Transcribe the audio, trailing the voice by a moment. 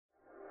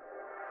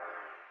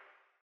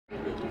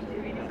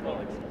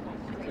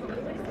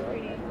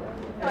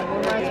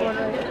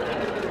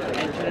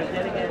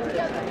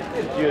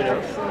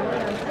Juno.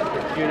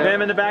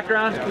 Him in the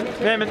background.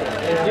 Him in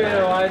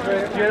Juno, eyes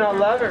right. Juno,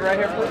 love it right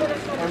here.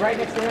 And right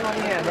next to him on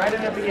the end, right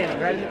in the beginning.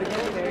 Right in the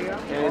beginning. There you go.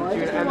 And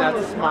Juno, and that's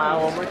a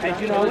smile one more time. And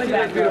Juno, look at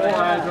that beautiful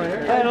eyes right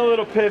here. and a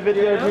little pivot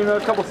here, Juno.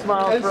 A couple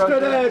smiles And for us.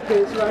 straight ahead,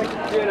 please,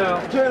 right?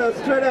 Juno. Juno,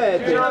 straight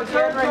ahead, please. Juno,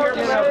 turn right here.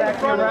 Juno, back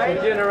to your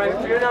right. Juno,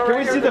 right. Juno, Can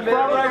we see the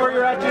front right where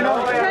you're at,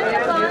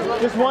 Juno?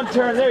 Just one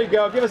turn. There you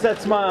go. Give us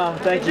that smile.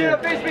 Thank you. Juno,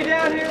 face me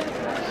down here.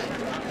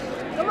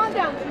 Come on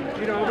down.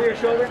 Juno, over your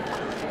shoulder.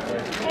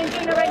 And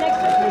Juno right next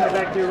to you. Juno,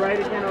 back to your right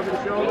again, over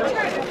the shoulder.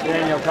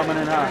 Daniel coming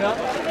in hot.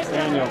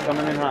 Daniel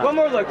coming in hot. One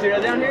more look,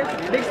 Juno, down here.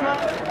 Big smile.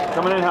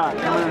 Coming in hot.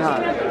 Coming in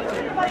hot.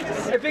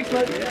 Hey, big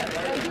smile.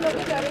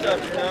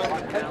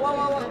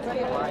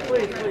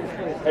 Please.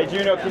 Hey,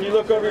 Juno, can you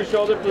look over your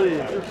shoulder, please?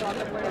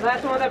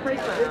 Last one with that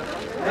pretty smile.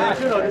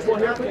 Hey, Juno, just one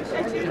here, please.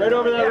 Right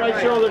over that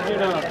right shoulder,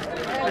 Juno.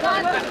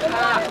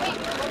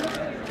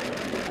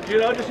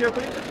 Juno, just here,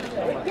 please.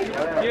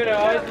 Juno,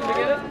 eyes to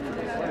get it.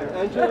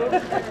 And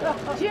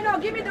Juno. Juno,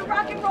 give me the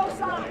rock and roll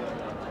sign.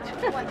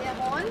 What, the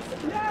other ones?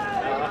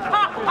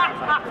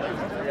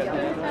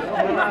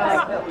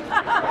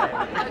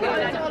 What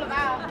it's all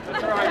about.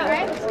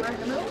 Right?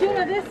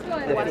 Juno, this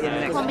one.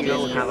 Comedy,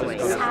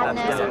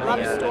 sadness,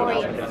 love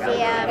story,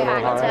 fear,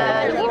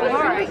 factor,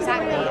 horror,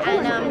 exactly.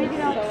 And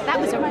that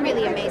was a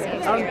really amazing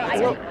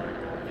experience.